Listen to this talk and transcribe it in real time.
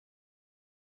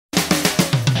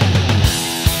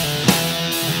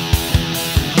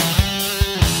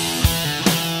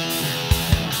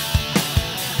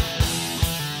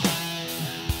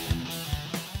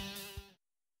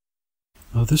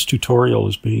This tutorial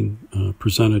is being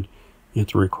presented at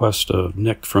the request of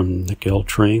Nick from Nick L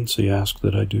Trains. He asked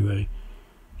that I do a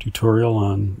tutorial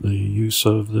on the use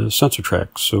of the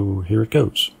SensorTrack, so here it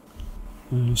goes.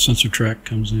 SensorTrack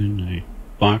comes in a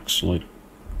box like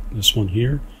this one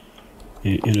here.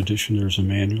 In addition, there's a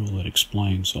manual that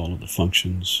explains all of the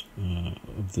functions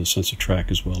of the SensorTrack,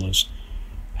 as well as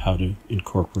how to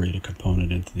incorporate a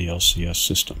component into the LCS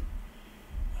system.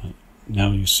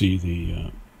 Now you see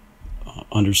the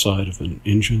underside of an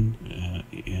engine,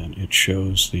 and it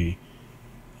shows the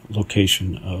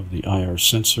location of the IR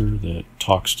sensor that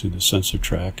talks to the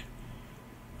SensorTrack.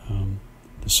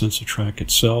 The SensorTrack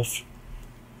itself,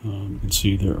 you can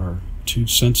see there are two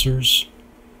sensors,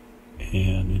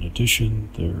 and in addition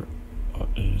there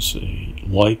is a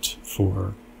light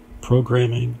for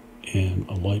programming and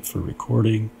a light for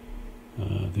recording.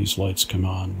 These lights come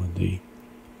on when the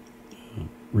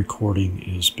recording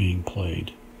is being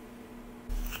played.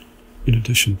 In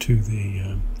addition to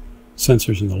the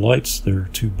sensors and the lights, there are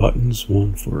two buttons,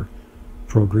 one for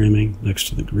programming next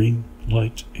to the green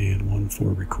light and one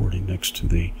for recording next to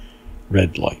the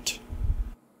red light.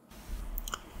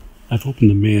 I've opened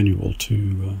the manual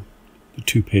to the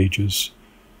 2 pages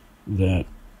that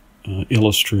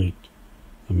illustrate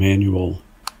the manual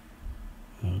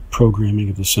programming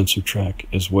of the SensorTrack,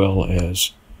 as well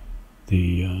as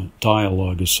the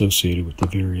dialogue associated with the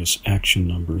various action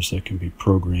numbers that can be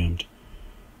programmed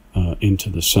into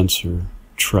the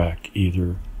SensorTrack,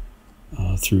 either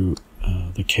through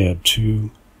the cab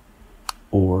 2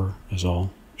 or, as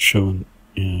I'll show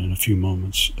in a few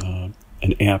moments,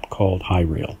 an app called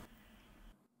HiRail.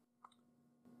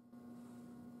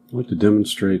 I'd like to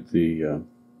demonstrate the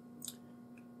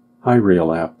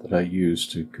HiRail app that I use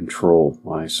to control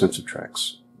my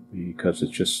SensorTracks, because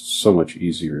it's just so much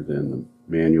easier than the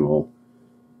manual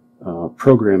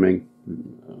programming,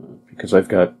 because I've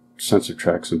got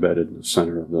SensorTracks embedded in the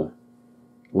center of the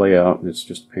layout, and it's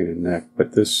just a pain in the neck.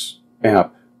 But this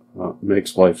app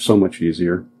makes life so much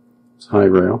easier. It's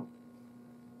HiRail,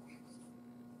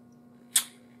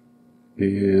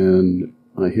 and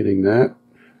by hitting that,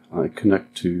 I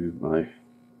connect to my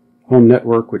home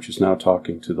network, which is now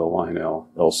talking to the Lionel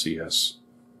LCS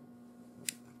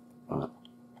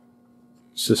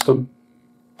system.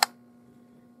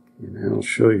 And I'll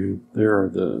show you, there are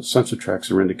the SensorTracks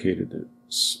are indicated at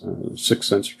 6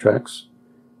 SensorTracks.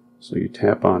 So you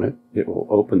tap on it, it will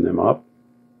open them up.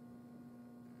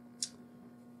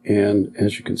 And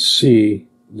as you can see,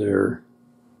 there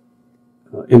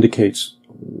indicates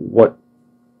what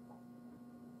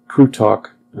crew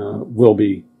talk will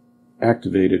be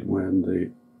activated when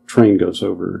the train goes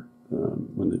over,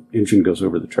 when the engine goes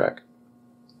over the track.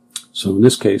 So in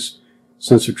this case,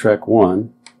 SensorTrack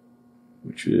 1,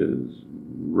 which is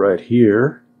right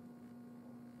here,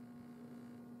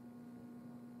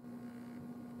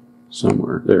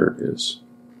 somewhere, there it is.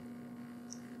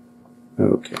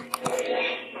 Okay.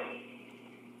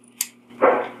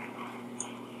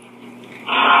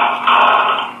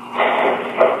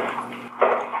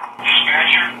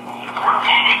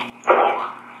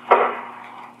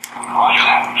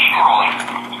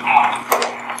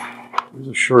 Here's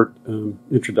a short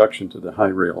introduction to the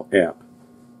HiRail app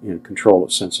and control of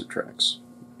SensorTracks.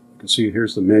 You can see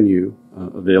here's the menu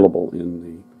available in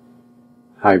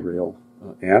the HiRail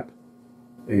app,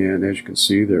 and as you can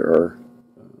see, there are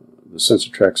the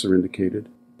SensorTracks are indicated.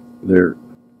 They're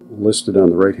listed on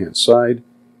the right hand side,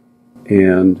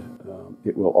 and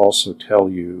it will also tell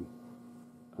you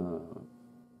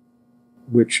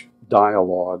which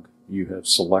dialogue you have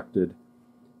selected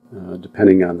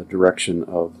depending on the direction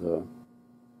of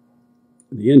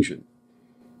the engine.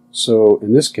 So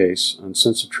in this case, on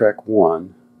SensorTrack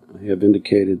 1, I have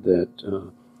indicated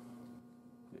that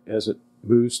as it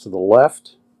moves to the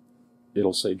left,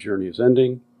 it'll say journey is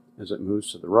ending. As it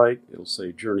moves to the right, it'll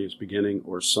say journey is beginning,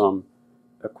 or some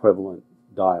equivalent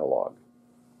dialogue.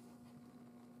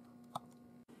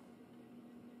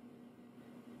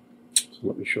 So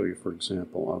let me show you, for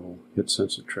example, I will hit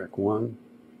SensorTrack 1.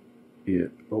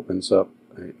 It opens up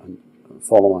a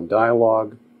follow-on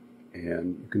dialogue,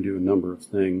 and you can do a number of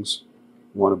things,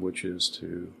 one of which is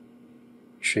to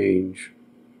change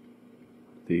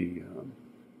the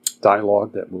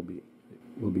dialogue that will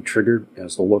be triggered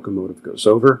as the locomotive goes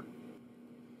over.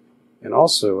 And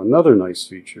also another nice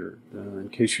feature, in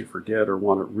case you forget or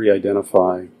want to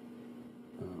re-identify,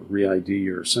 re-ID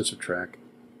your SensorTrack,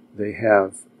 they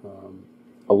have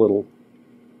a little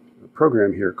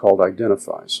program here called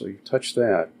Identify. So you touch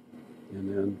that, and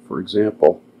then, for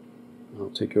example, I'll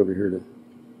take you over here to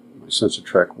my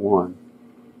SensorTrack 1.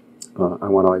 I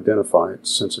want to identify it,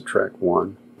 SensorTrack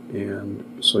 1,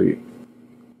 and so you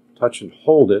touch and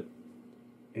hold it,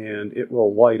 and it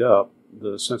will light up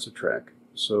the SensorTrack.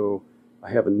 So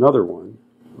I have another one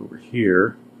over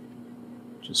here,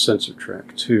 which is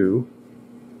SensorTrack 2.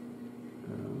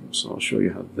 So I'll show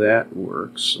you how that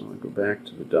works. So I'll go back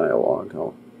to the dialog.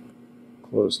 I'll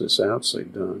close this out, say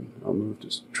done. I'll move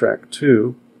to track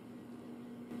 2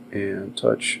 and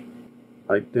touch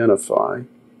identify.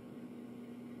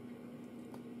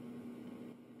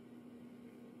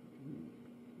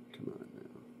 Come on now.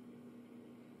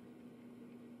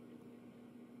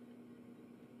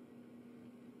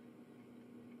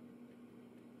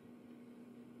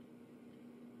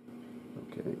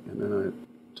 Okay, and then I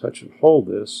touch and hold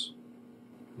this,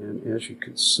 and as you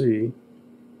can see,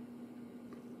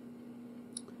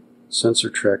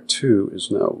 SensorTrack 2 is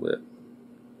now lit.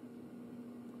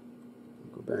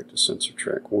 Go back to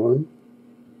SensorTrack 1.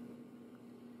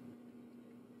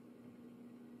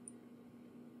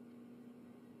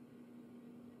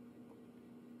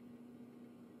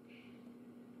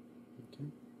 Okay.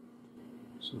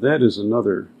 So that is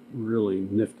another really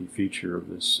nifty feature of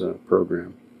this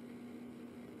program.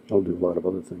 I'll do a lot of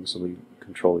other things to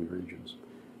control your engines.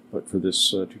 But for this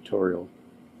tutorial,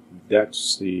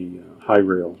 that's the high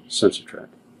rail SensorTrack.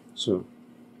 So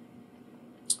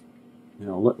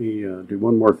now let me do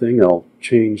one more thing. I'll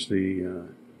change the,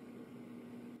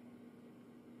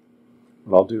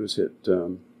 what I'll do is hit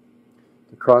the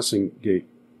crossing gate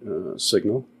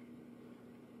signal,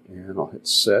 and I'll hit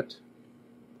set,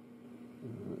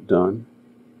 done,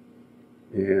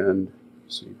 and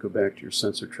so you go back to your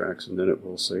SensorTracks, and then it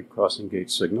will say crossing gate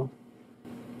signal.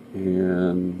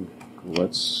 And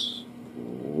let's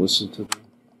listen to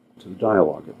the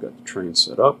dialog. I've got the train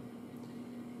set up.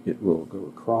 It will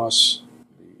go across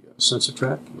the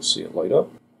SensorTrack. You'll see it light up.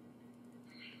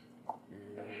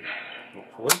 And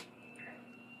hopefully,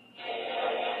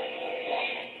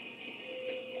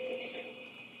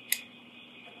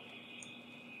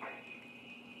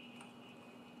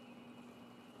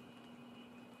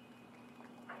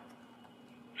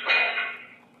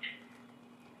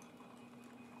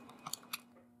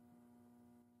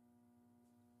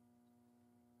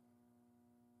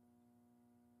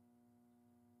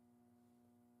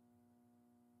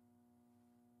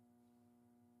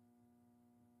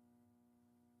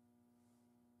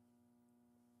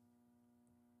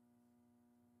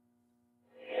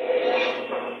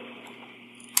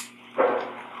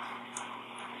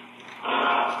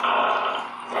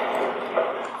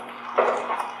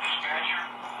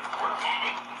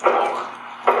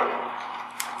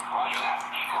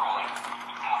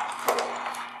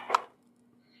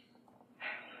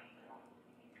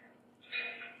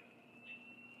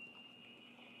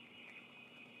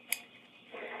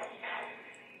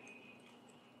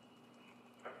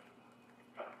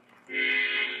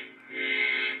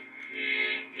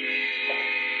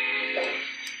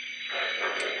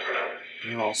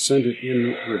 now I'll send it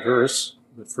in reverse,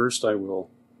 but first I will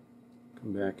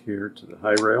come back here to the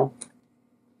high rail,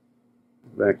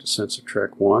 back to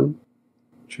SensorTrack 1,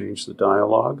 change the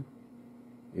dialog,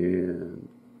 and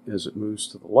as it moves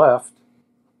to the left,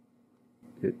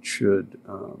 it should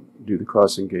do the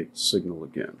crossing gate signal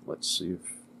again. Let's see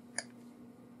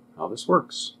how this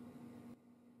works.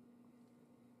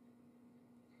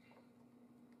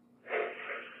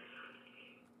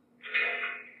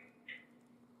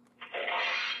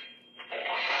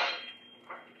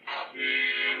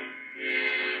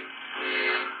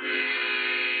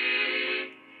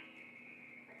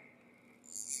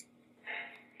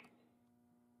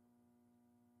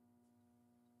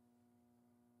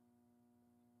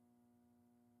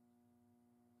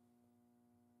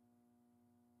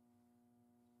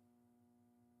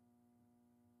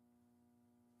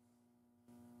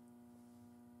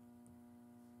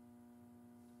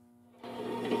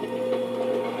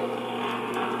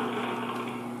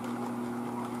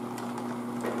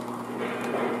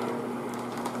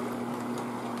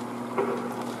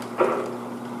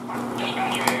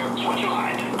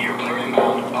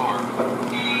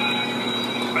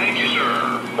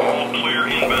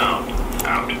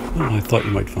 Well, I thought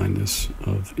you might find this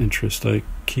of interest. I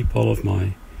keep all of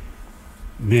my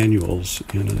manuals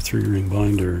in a 3-ring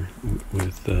binder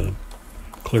with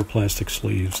clear plastic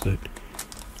sleeves that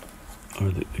are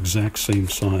the exact same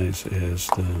size as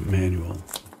the manual.